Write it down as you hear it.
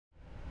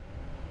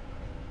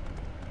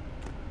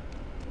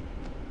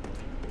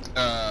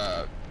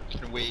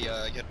Can we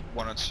get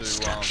one or two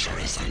skulls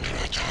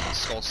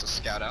to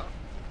scout out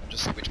and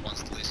just see which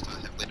one's the least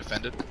heavily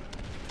defended?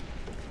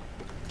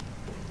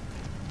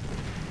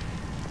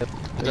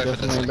 We'll go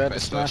for the second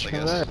best first, I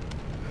guess.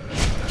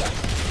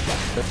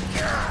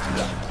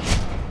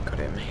 Got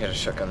him. He had a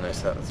shotgun though,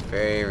 so that was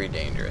very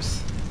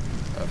dangerous.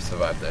 I've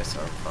survived though, so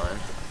I'm fine.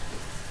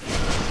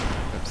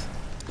 Oops.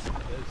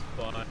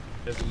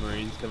 There's 5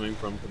 Marines coming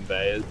from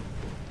conveyors.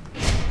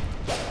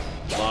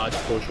 Large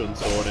push on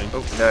sorting.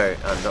 Oh no,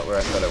 I'm not where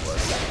I thought I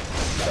was.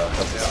 So I'll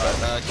help this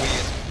guy. Can we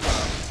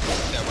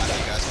get one of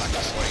you guys back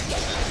to sorting?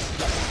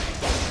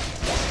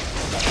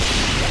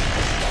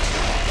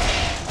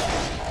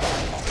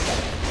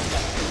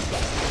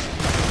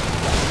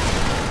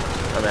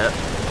 I'm out.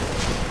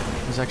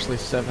 There's actually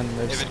 7.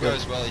 If it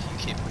goes well, you can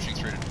keep pushing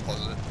through to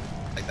deposit it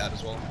like that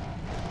as well.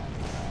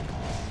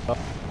 Oh,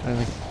 I don't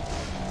think.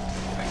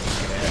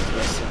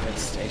 Yes,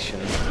 infestation.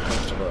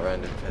 Comfortable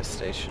around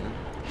infestation.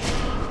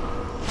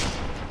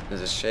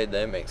 There's a shade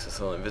there, makes us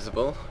all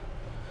invisible.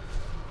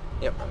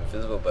 Yep, I'm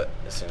invisible, but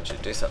as soon as you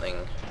do something,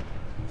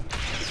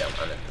 you become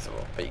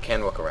uninvisible. But you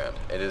can walk around.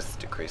 It is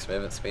decreased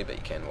movement speed, but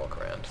you can walk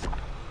around.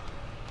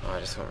 Oh, I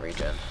just want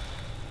regen.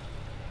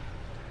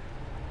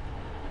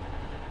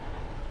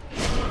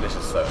 This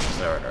is slow, there's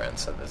no one around,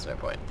 so there's no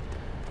point.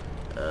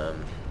 Oh,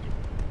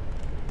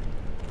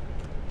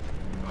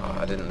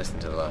 I didn't listen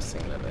to the last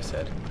thing that they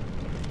said.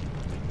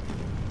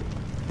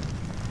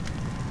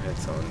 I heard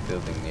someone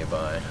building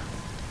nearby.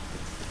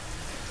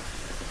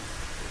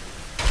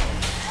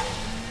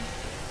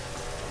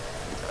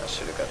 I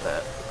should have got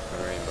that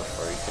marine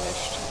before he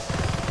finished.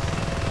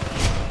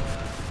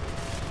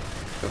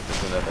 Oh,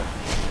 there's another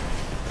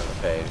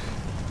page.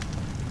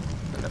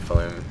 I'm gonna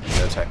follow him in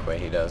the attack way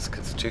he does,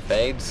 because 2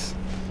 fades.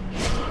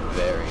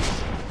 Very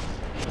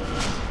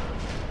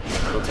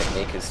cool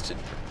technique is to...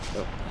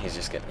 Oh, he's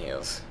just getting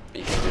heals. But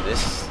you can do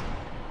this.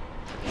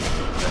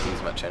 Not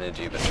use much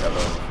energy, but travel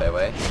a fair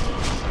way.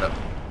 Not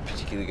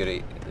particularly good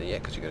at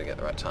yet, because you got to get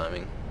the right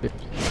timing.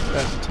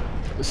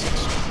 This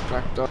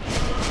extractor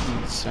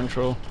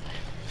central.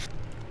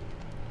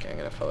 Okay, I'm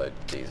gonna follow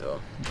Diesel.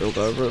 Build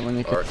over it when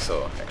you can. Or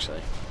Exor,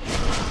 actually.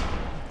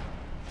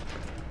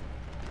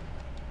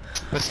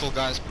 Pistol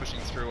guys pushing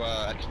through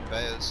at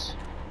conveyors.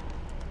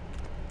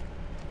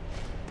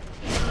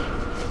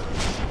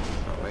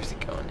 Oh, where's he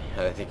going? I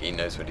don't think he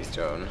knows what he's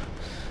doing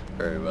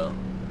very well.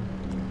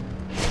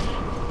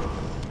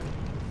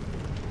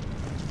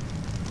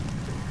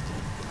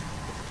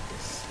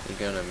 Is he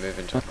gonna move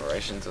into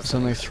operations or There's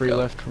something? only 3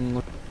 left from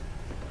the...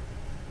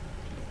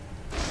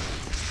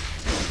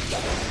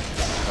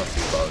 Help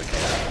you while we can.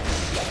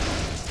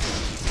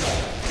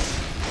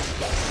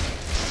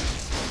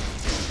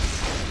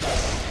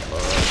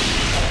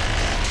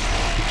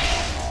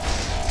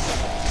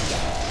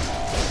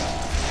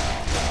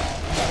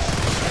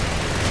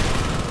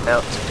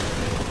 Out.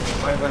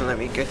 Why wouldn't let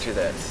me go through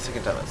that? It's the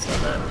second time it's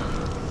done that.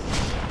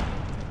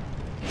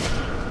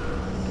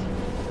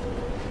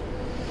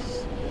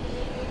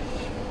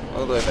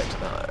 All the way back to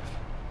the hive.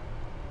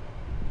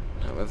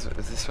 No, is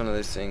this one of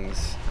those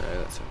things?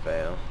 No, that's a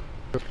veil.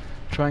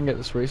 Try and get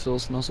this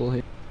resource nozzle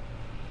here.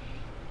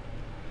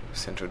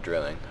 Central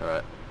drilling,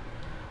 alright.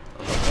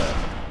 I'll help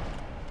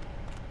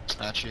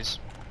that. Cheers.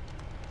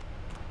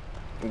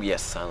 Ooh,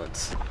 yes,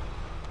 silence.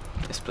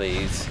 Yes,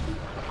 please.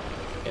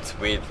 It's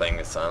weird playing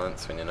with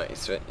silence when you're not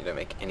used to it. You don't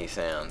make any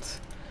sounds.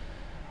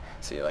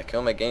 So you're like,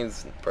 oh, my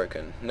game's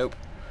broken. Nope.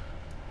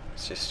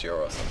 It's just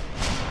you're awesome.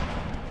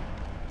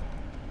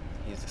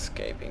 He's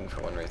escaping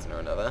for one reason or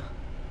another.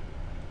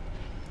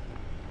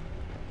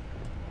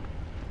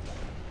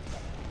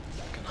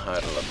 I can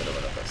hide a little bit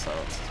when I've got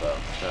silence as well.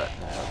 Right,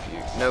 I'll help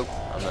you. Nope,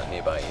 I'm not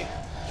nearby you.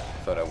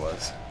 I thought I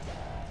was.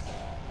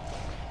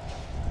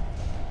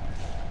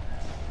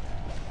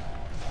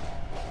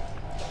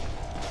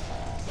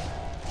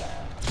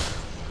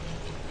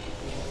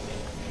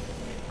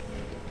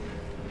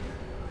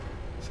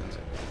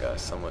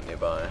 Somewhat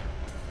nearby.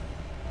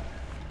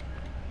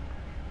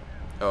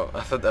 Oh,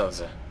 I thought that was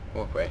a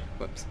walkway.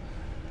 Whoops.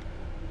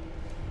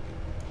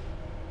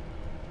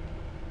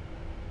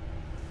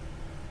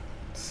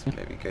 Let's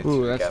maybe go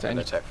through the gap and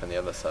attack from the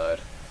other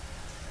side.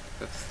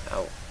 Oops.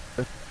 Ow.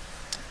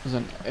 There's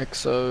an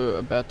EXO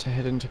about to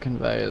head into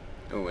conveyor.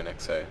 Ooh, an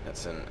EXO.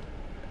 That's a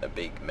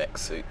big mech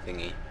suit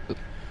thingy.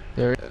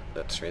 There.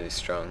 That's really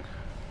strong.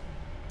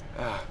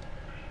 Ah.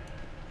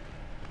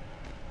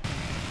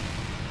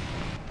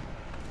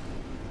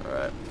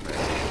 Alright.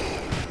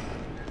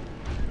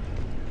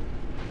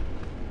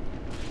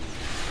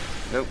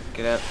 Nope,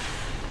 get out.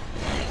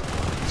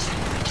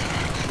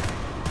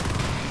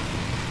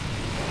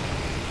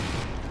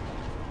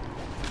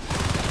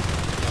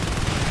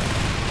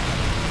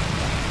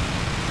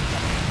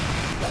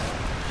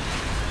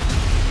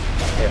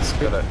 Yes,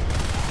 got it.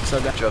 So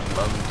that Job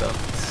mum done.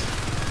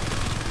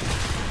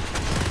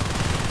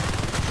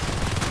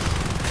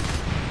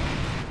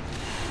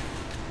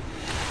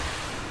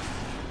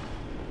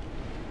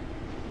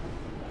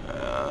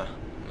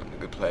 Not in a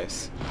good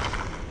place. I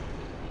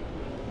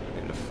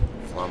need to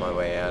fly my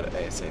way out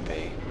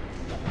ASAP.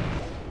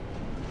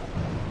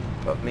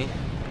 Above me.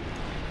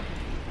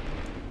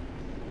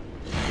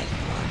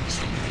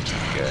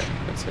 Go.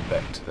 Let's head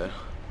back to the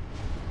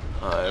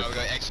hive. We've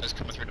got Exos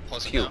coming through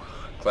deposit Phew. now.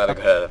 Glad I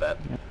got out of that.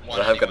 One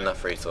But I have got anyway.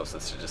 enough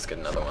resources to just get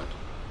another one.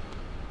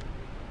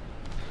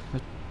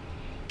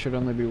 Should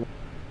only be one.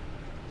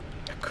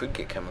 I could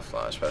get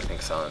camouflage, but I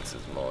think silence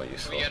is more Can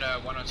useful. we get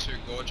 1 or 2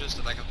 gorges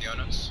to back up the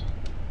owners?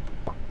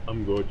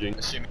 I'm gorging.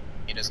 Assuming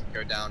he doesn't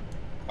go down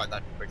quite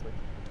that quickly.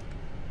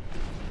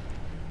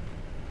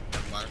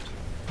 Never mind.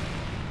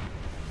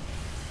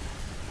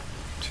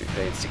 2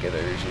 fades together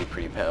are usually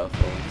pretty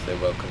powerful if they're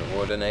well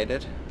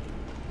coordinated.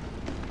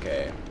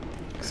 Okay,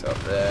 so up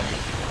there.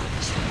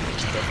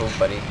 Careful,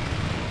 buddy.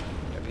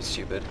 Don't be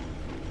stupid.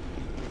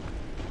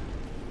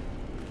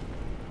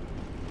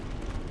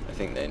 I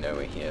think they know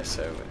we're here,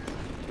 so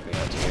we don't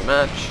have to do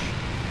much.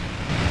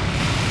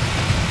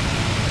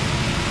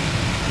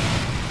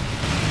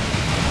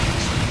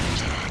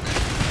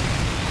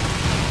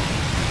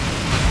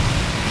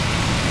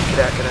 Get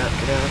out, get out,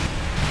 get out.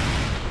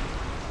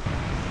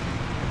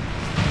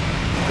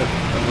 A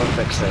lot of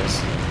Exos.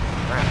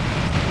 Crap.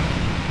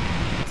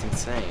 It's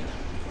insane.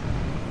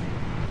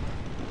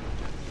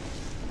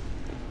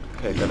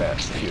 Okay, got out.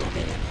 Phew. I'm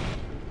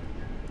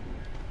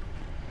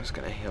just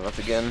gonna heal up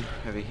again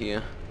over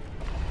here.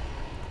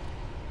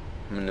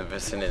 I'm in the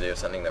vicinity of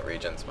something that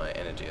regens my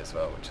energy as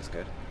well, which is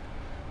good.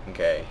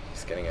 Okay,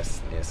 he's getting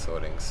us near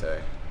sorting,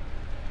 so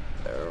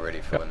they're all ready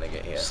for when they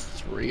get here. There's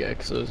 3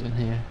 Exos in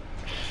here.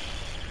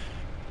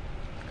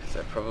 Because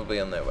they're probably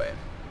on their way.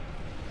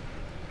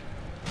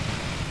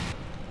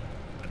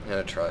 I'm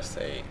gonna try to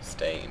stay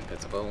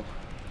invisible.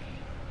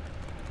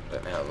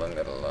 Don't know how long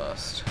that'll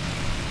last.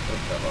 Not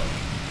that long.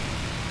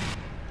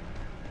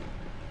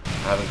 I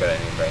haven't got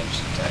any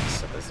ranged attacks,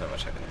 so there's not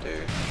much I can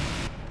do.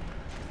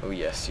 Oh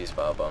yes, use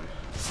fire bomb.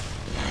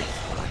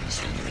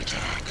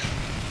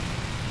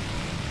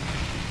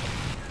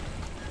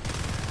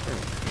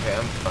 Okay,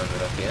 I'm fine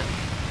with up here.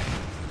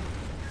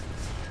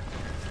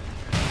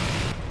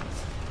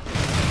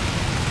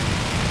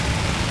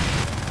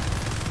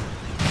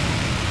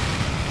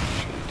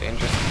 Should be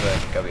dangerous because I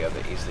think I'll be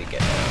able to easily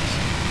get out.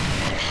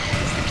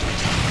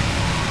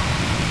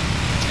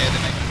 Yeah,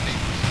 they're making a big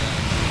push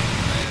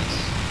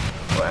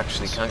Well,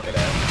 actually can't get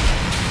out.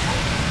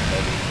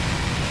 Maybe.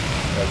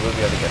 I will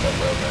be able to get that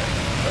world back.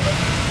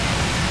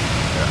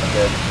 No, I'm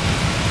dead.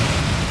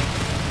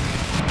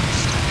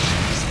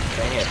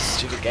 Dang it,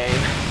 stupid game. I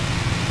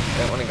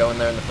don't want to go in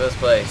there in the first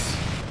place.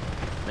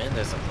 Man,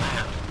 there's a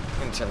loud. I'm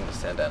going to turn the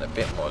sound down a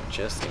bit more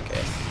just in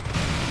case.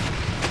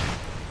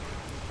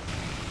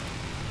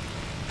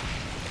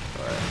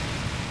 Alright.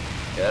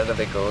 Get out of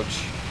the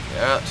gorge.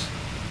 Get out.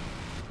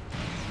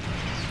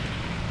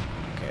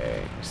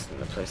 Okay, this is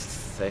the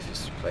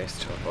safest place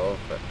to evolve,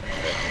 but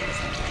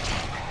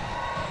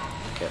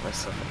get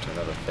myself into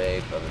another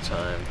fade by the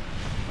time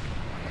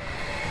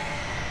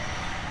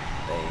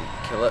they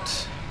kill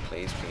it.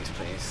 Please, please,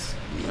 please.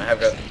 I have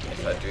got,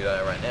 if I do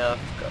die right now,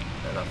 I've got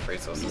enough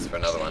resources for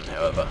another one,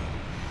 however.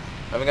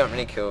 I haven't got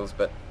many kills,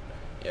 but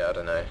yeah, I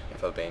don't know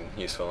if I've been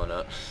useful or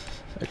not.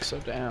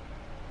 Exo down.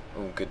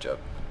 Oh, good job.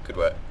 Good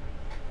work.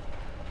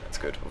 That's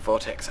good.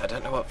 Vortex. I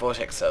don't know what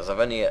Vortex does. I've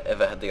only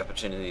ever had the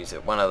opportunity to use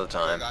it one other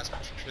time.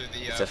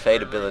 It's a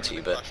fade ability,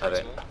 but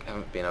I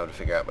haven't been able to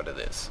figure out what it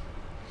is.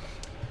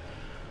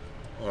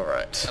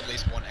 Alright. At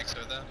least 1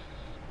 Exo there.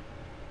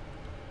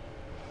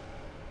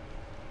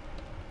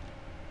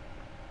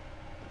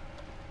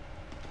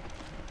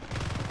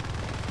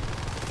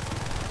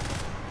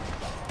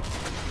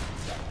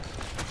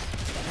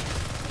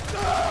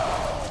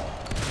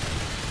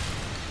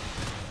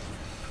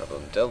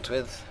 Problem dealt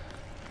with.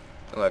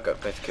 Oh, I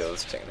got both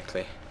kills,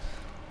 technically.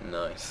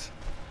 Nice.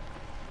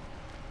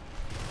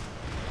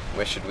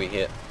 Where should we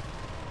hit?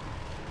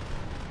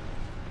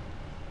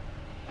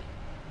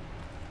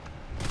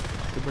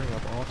 To bring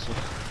up also.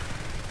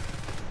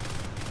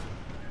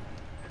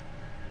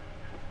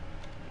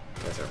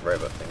 There's a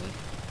robot thingy.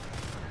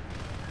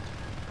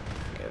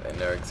 Okay, they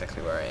know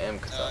exactly where I am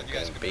because I'm You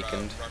guys getting could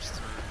beaconed. rush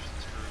through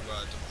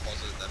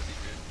deposit, that'd be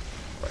good.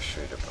 Rush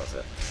through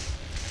deposit.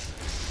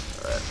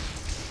 Alright,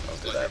 I'll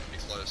do Like that. we're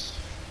pretty close.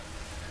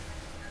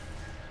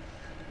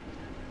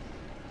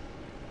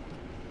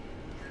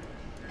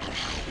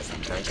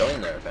 Can't go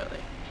in there apparently.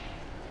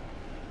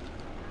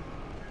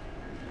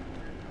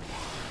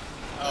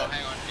 Oh,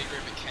 hang on, big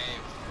room at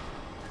cave.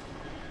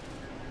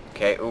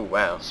 Okay, oh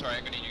wow. Sorry,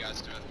 I'm gonna need you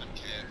guys to do it in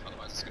cave,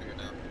 otherwise it's gonna go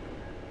down.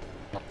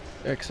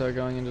 Exo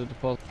going into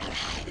deposit.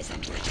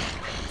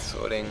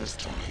 Sorting.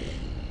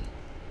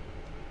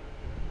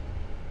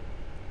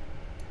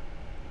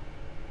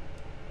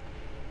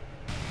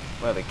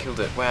 Wow, they killed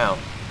it. Wow.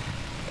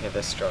 Okay,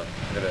 they're strong.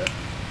 I'm gonna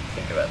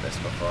think about this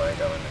before I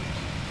go in and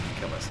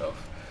kill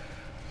myself.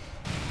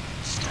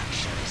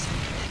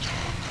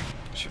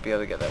 Should be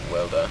able to get that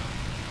welder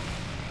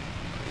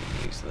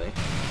pretty easily.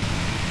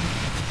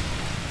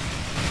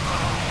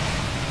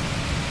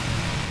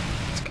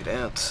 Let's get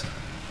out.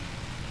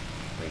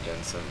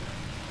 Regen some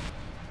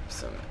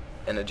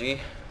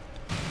energy.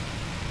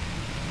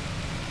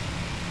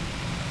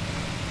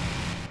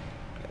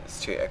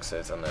 2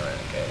 exos on their own.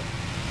 Okay,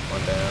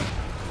 1 down.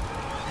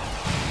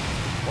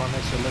 One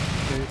exo left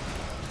to do.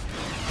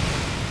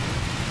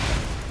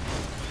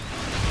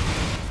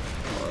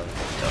 1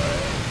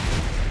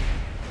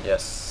 die.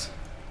 Yes.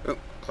 Oop,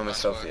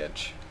 almost Nice off the work.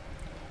 edge.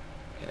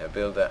 Okay, now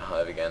build that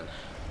hive again.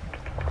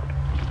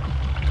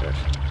 Good.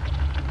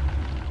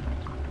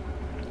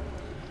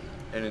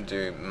 Didn't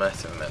do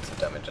massive amounts of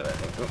damage, I don't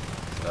think. Oop,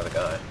 there's another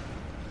guy.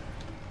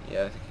 Yeah,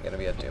 I don't think you're gonna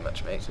be able to do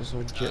much, mate. There's also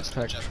a It's the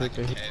jetpack jetpack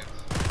trigger in here. cave.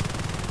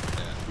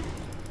 Yeah.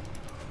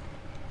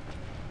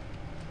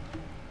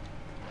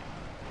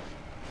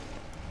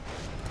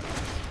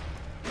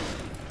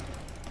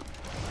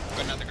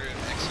 Got another group of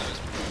exos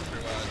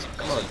through some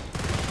Come on. Gleeson.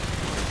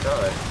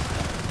 Die.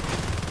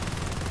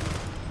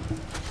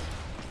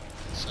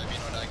 So if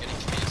you're not getting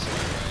clear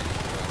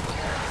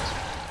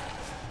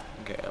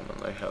Okay, I'm on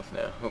low health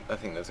now. Oh, I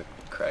think there's a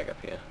crag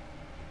up here.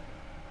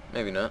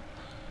 Maybe not.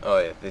 Oh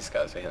yeah, these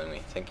guys are healing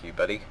me. Thank you,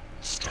 buddy.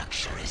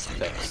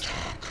 Thanks.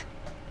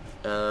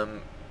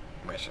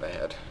 Where should I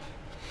head?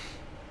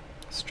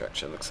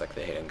 Structure looks like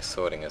they're hitting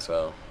sorting as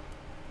well.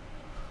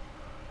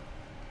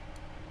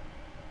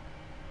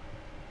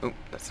 Oh,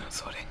 that's not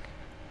sorting.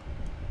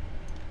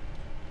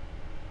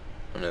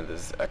 Oh no,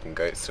 I can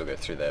still go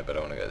through there, but I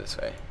want to go this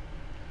way.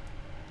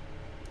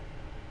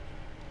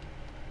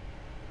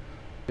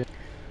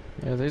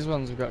 Yeah, these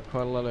ones have got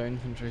quite a lot of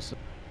infantry, so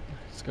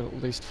it's got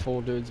at least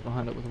 4 dudes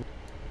behind it with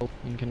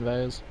in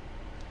conveyors.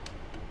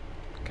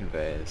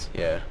 Conveyors,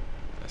 yeah.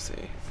 I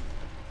see.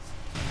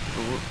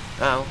 Ooh,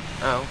 ow,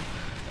 ow.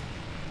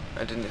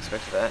 I didn't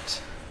expect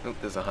that. Oh,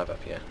 there's a hive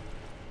up here.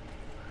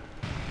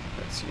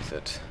 Let's use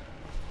it.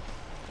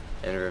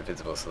 And we're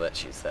invisible, so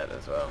let's use that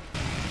as well.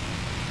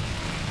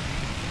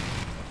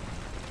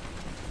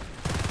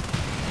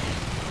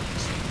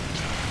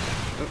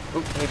 Ooh,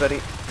 ooh, hey buddy.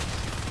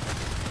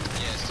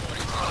 Yeah,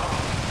 sorting.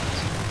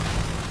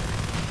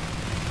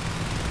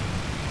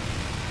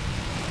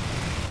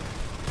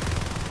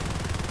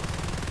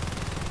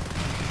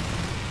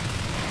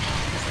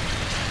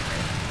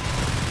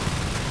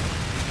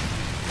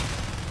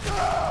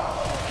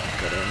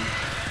 Got him.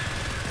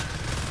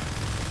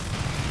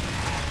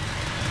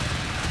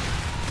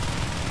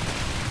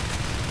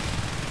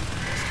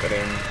 Got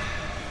him.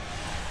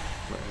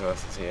 Who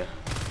else is here?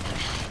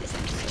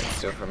 Stay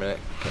still for a minute.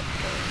 Get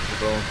the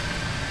ball.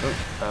 Oh,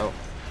 ow.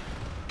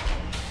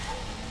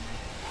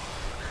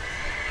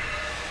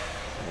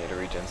 I need to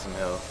regen some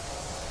health.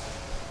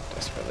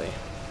 Desperately.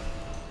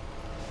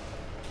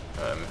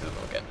 Alright, I'm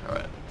invisible again.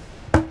 Alright.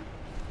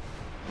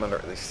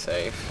 Moderately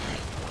safe.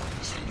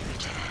 Some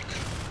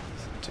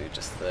dude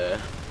just there.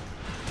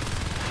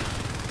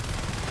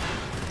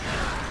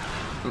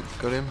 Oop,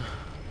 got him.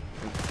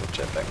 The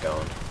jetpack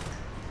going.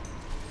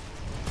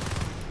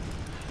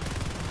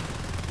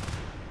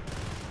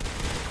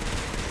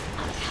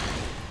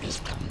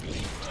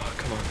 Oh,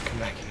 come on, come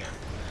back here.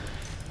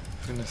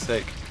 For goodness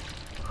sake.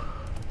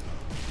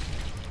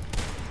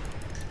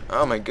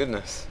 Oh my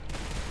goodness.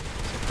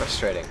 So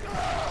frustrating.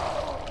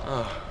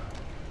 Oh.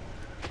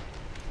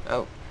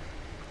 Oh. Do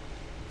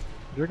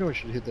you reckon we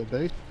should hit their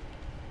base?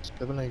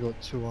 They've only got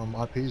 2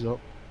 IPs up.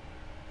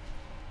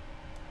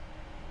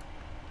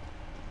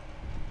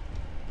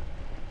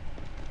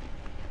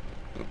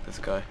 Oop, this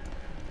guy.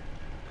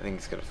 I think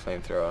he's got a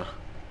flamethrower.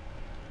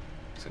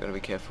 So gotta be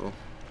careful.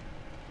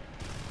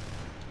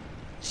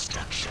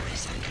 Structure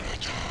is under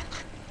attack.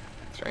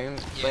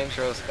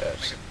 Flamethrowers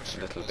hurt a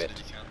little bit.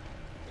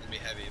 Wouldn't be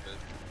heavy,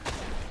 but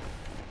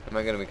Am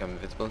I gonna become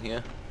invisible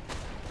here?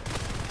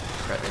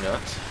 Apparently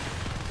not.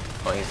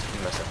 Oh,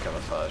 he must have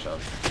camouflage on.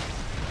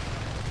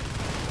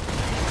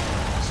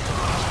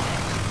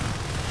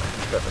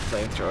 Got the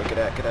flamethrower. Get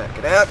out, get out,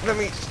 get out! Let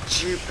me,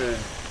 stupid!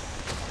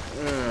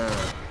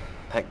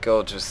 That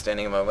gorge was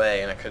standing in my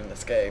way and I couldn't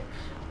escape.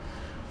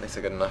 At least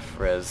I got enough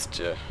res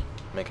to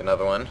make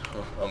another one.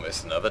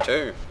 Almost another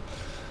 2.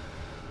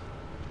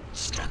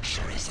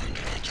 Structure is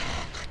under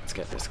attack. Let's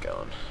get this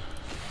going.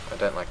 I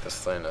don't like the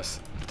slowness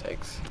it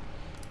takes.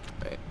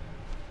 Wait.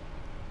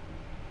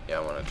 Yeah,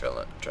 I want to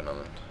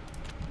adrenaline.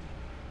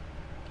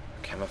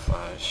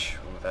 Camouflage.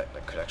 Ooh, that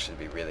could actually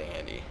be really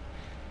handy.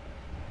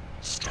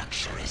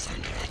 Structure is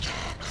under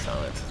attack.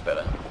 Silence is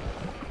better.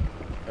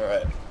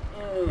 Alright.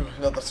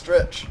 Another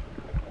stretch.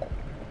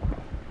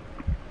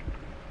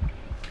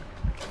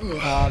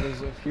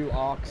 There's a few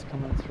arcs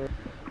coming through.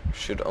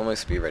 Should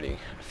almost be ready.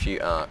 A few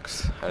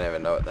arcs. I don't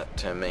even know what that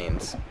term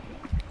means,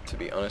 to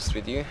be honest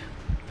with you.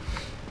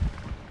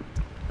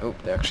 Oh,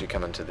 they're actually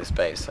coming to this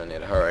base, so I need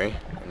to hurry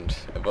and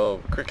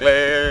evolve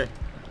quickly.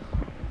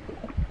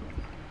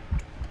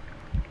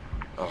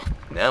 Oh,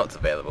 now it's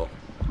available.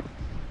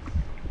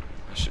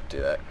 I should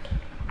do that.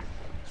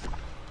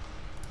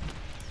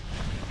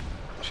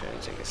 Should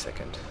only take a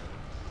second.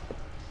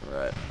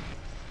 Right.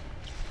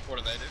 what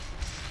do they do?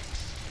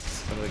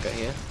 What do we got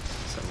here?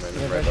 Some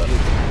random Yeah, robot.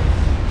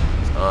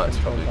 that's Oh, it's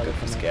probably controlled by good the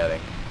for command.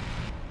 scouting.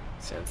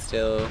 Stand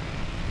still.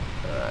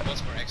 Alright,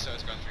 Lots more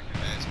exos going through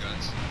conveyors,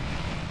 guys.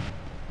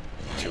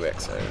 2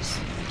 exos.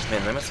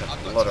 Man, they must I've have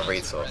a got lot of tons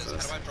res.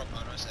 resources. How do I drop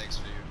bonus eggs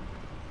for you?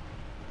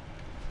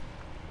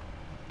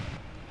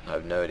 I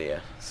have no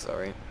idea.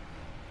 Sorry.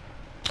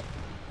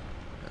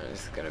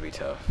 This is gonna be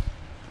tough.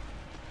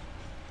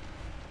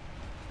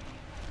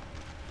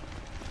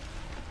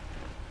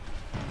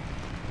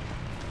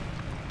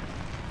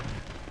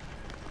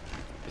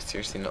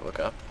 Seriously not look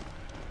up?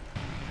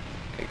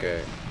 Okay, go.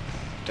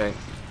 Don't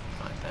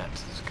like that.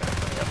 There's a guy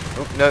coming up.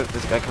 Oh, no,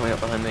 there's a guy coming up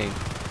behind me.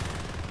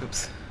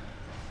 Oops.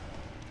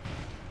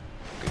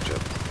 Good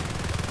job.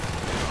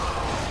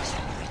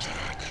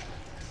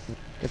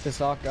 Get this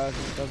arc, guys.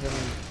 If it does any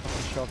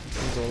fucking shots, it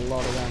does a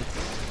lot of damage.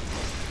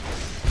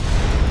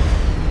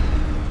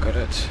 Got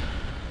it.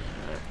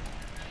 Alright.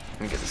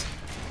 Let me get this.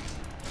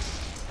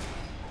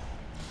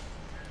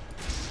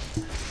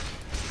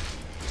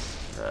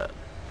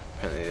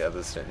 Apparently the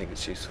others don't think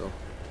it's useful.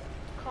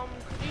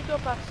 Could you go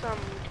buy some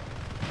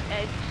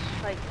eggs,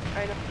 like,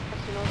 I don't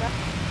know that?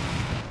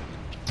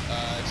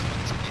 It's not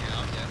taking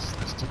out, yes,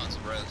 there's tons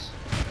of res.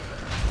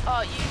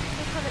 Oh, you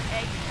click on an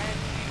egg and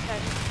you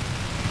can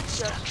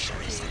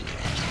just...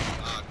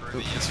 Groovy,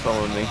 Oop, yeah. it's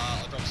following me.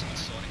 I'll drop some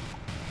sorting.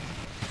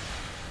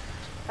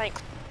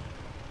 Thanks.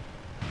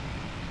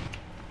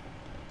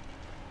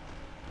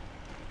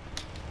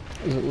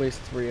 There's at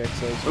least 3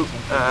 exos or Oop,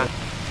 something.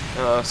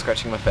 oh,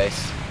 scratching my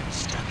face.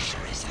 Structure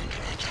is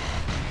under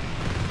attack.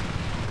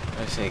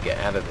 I just need to get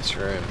out of this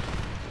room.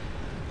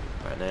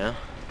 Right now.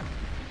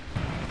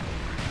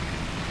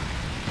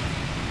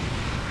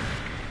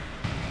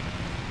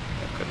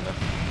 Not good enough.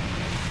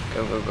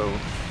 Go, go, go.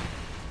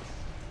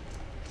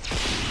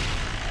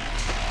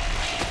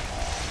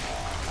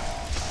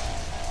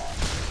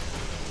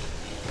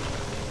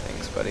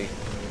 Thanks, buddy.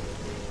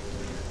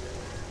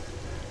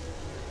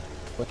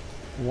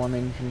 1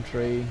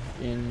 infantry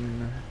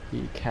in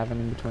the cavern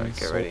in between. Alright,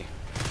 get ready.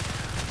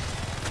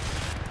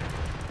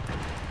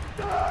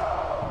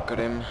 Got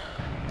him.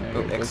 Yeah,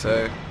 Oh, good.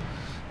 exo.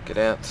 Get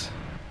out.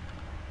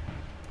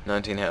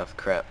 19 health.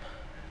 Crap.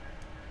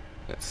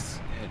 Let's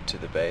head to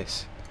the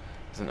base.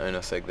 There's an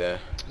Onoseg there.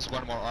 There's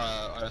one more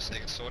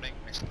Onoseg sorting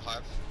next to the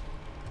hive.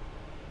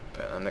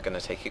 But I'm not going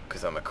to take it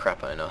because I'm a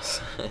crap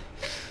Onos.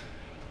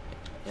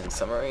 In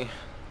summary,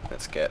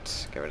 let's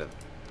get rid of...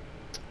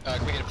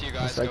 Can we get a few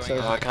guys That's going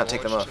like so. Oh, I can't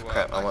take them off. to,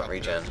 Crap, I back want up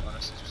regen. the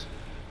Onos's?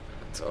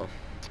 That's all.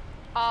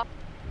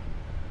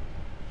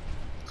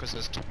 Because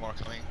there's 2 more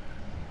coming.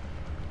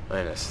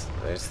 Minus,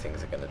 those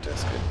things are going to do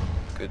us good.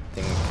 Good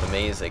thing for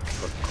me is they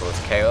cause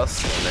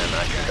chaos, and then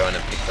I can go in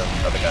and pick the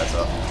other guys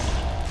off.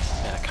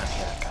 Man, I can't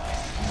hear that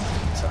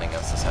guy. Something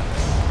else is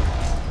happening.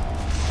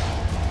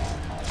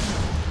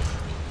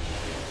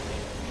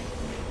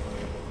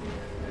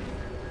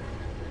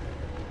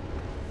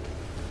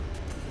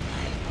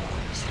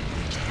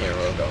 Here,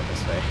 we'll go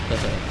this way.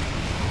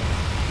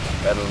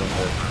 Battle of the...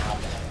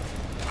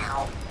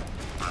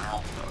 Oh,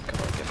 come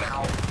on, get back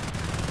here.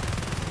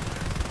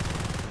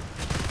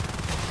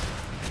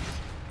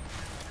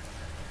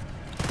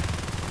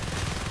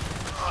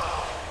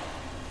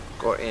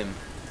 Got him.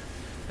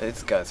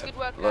 These guys have Good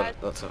work,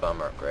 lots of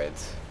armor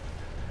upgrades.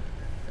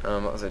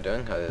 What was I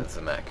doing? Oh, there's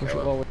the Mac. Push it Oh,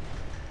 well. forward.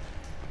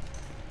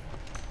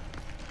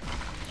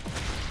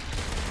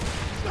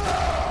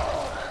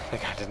 The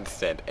guy didn't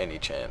stand any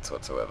chance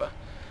whatsoever.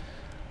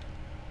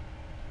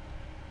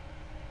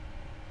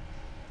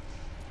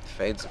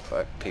 Fades look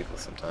like people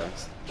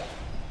sometimes.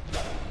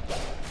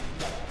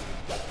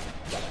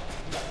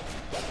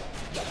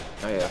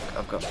 Oh yeah,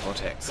 I've got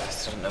Vortex. I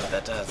still don't know what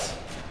that does.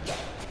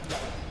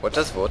 What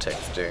does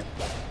Vortex do?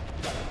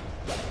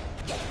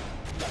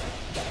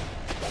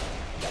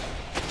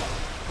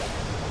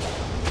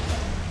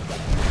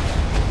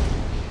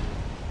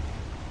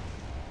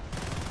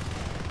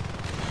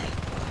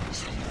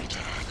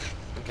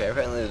 Okay,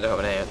 apparently they don't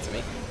want to answer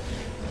me.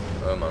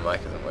 Well, my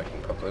mic isn't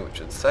working properly, which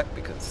would suck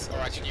because...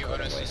 Alright, can you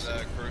Onos's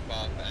group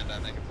up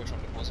and make a push on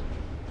deposit?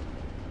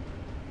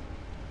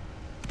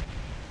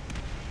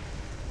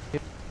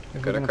 If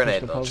Got we're a gonna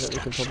grenade push deposit, we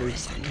could probably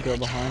go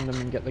behind them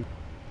and get the...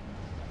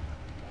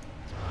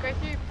 Go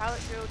through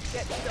pallet drill to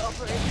get to the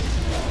operation.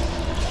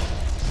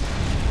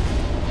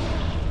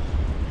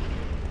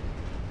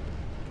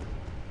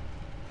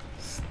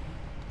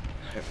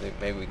 Hopefully,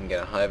 maybe we can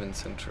get a hive in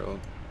central...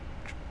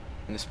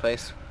 in this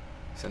place.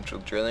 Central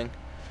drilling.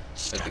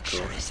 That'd be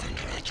cool.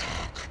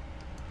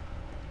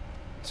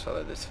 Let's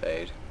follow this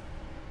fade.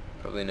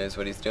 Probably knows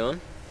what he's doing.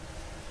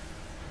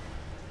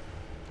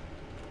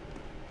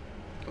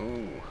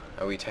 Ooh,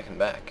 are we taken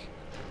back?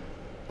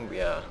 Oh,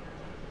 we are.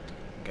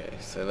 Okay,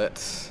 so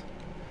let's...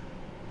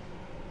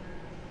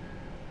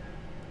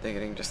 They're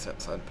getting just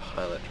outside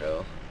pilot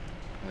drill.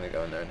 I'm gonna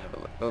go in there and have a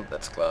look. Oh,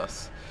 that's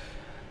glass.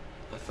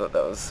 I thought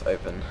that was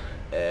open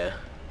air.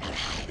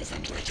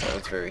 That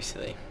was very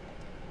silly.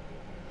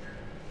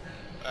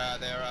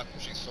 They're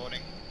pushing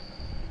sorting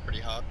pretty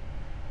hard.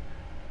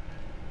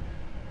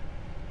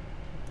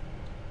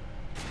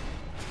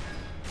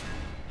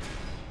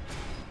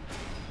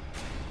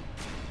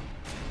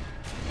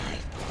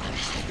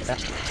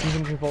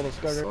 Infantry portals,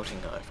 go, go.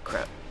 Sorting knife,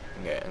 crap.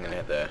 Okay, I'm gonna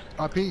head there.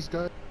 IPs,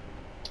 go.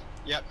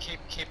 Yep, keep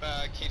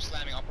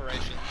slamming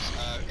operations.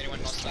 Anyone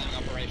not slamming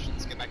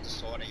operations, get back to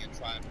sorting and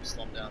try and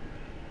slow them down.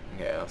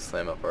 Okay, I'll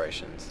slam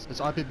operations.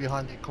 There's IP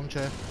behind the com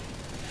chair.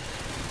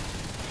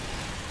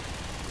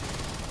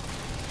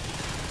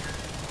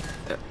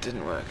 That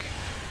didn't work.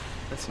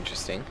 That's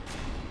interesting.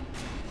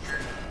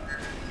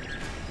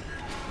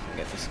 I'll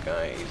get this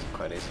guy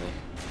quite easily.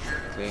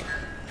 See?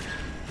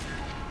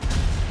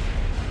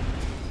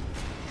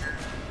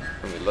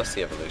 Oh, we lost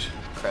the evolution.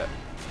 Crap.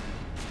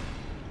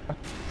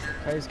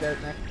 Phase gate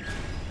next.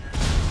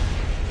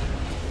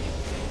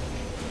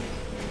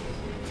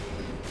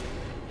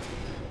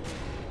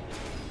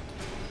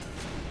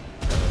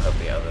 I'm gonna help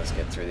the others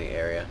get through the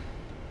area.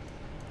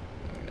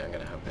 I'm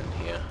gonna help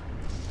in here.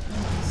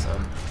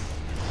 Some.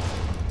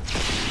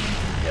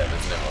 Yeah,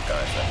 there's no more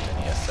guys left in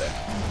here, so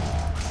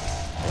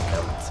we'll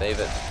come and save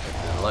it.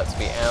 Hopefully the lights will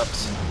be out.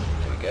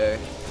 Here we go.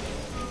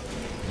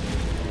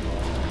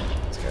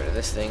 Let's go to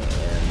this thing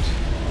and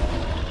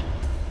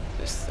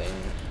this thing.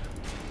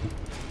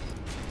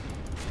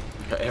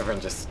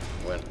 Everyone just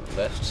went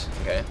left.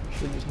 Okay.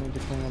 Should just need to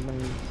clean up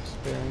any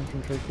spare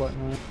infantry quite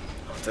nice.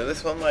 I'll do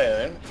this on my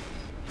own.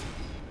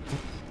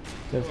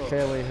 They're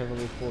fairly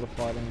heavily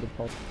fortified in the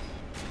pulp.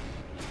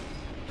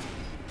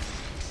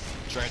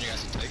 Train, you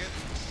guys can take it?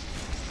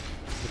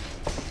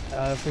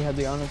 If we had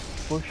the honest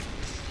push,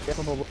 yeah,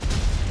 probably.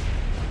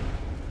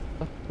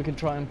 We can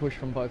try and push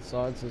from both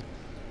sides.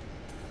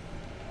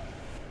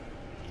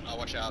 Oh,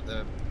 watch out,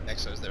 the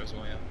Exo's there as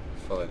well, yeah.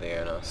 Follow the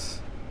Onos.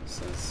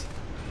 This is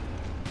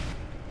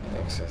the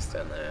Exos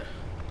down there.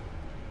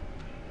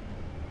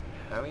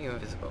 How are you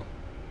invisible?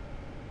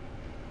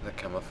 The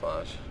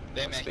camouflage.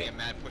 They're Must making be. a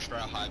mad push for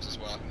our hives as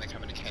well, and they're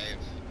coming to cave.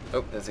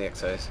 Oh, there's the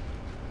Exos.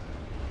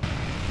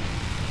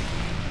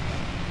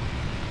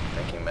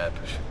 Making mad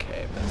push for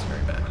cave, that's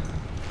very bad.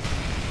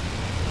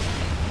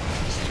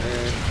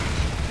 Through.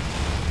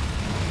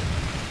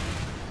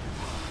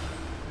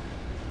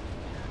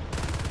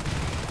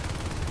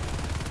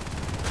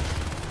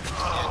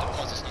 Yeah,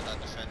 deposit's not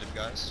that defended,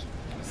 guys.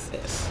 What's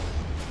this?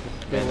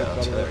 Yeah, And we've got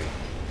artillery.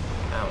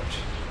 Ouch.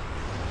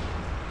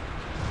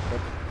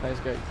 Phase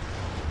gate.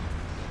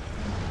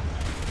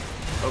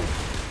 Oh.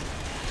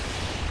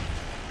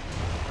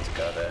 Let's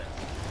go there.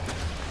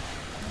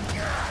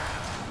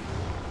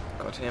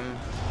 Got him.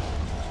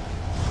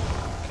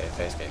 Okay,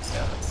 phase gate's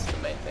down, that's the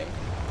main thing.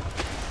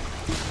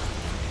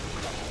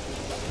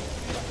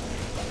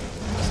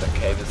 So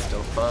cave is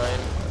still fine,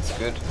 that's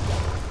good.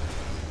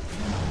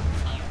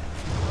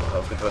 I'll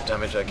help with what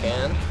damage I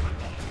can.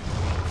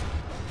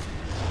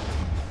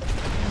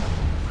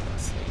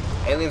 Let's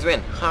see. Aliens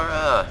win!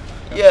 Hurrah!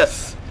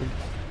 Yes!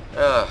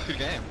 Ah, Good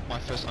game. My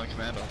first time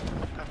commander.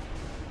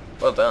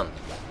 well done.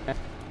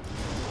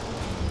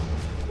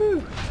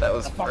 Whew, that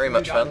was very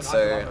much fun,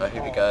 so I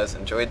hope you guys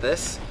enjoyed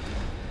this.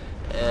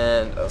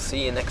 And I'll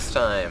see you next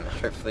time.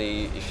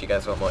 Hopefully, if you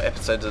guys want more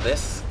episodes of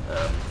this,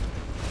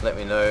 let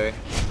me know.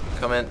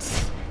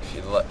 Comments if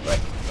you like.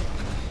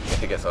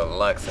 If it gets a lot of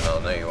likes, then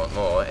I'll know you want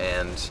more.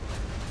 And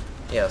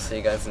yeah, I'll see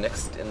you guys in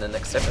the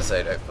next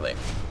episode, hopefully.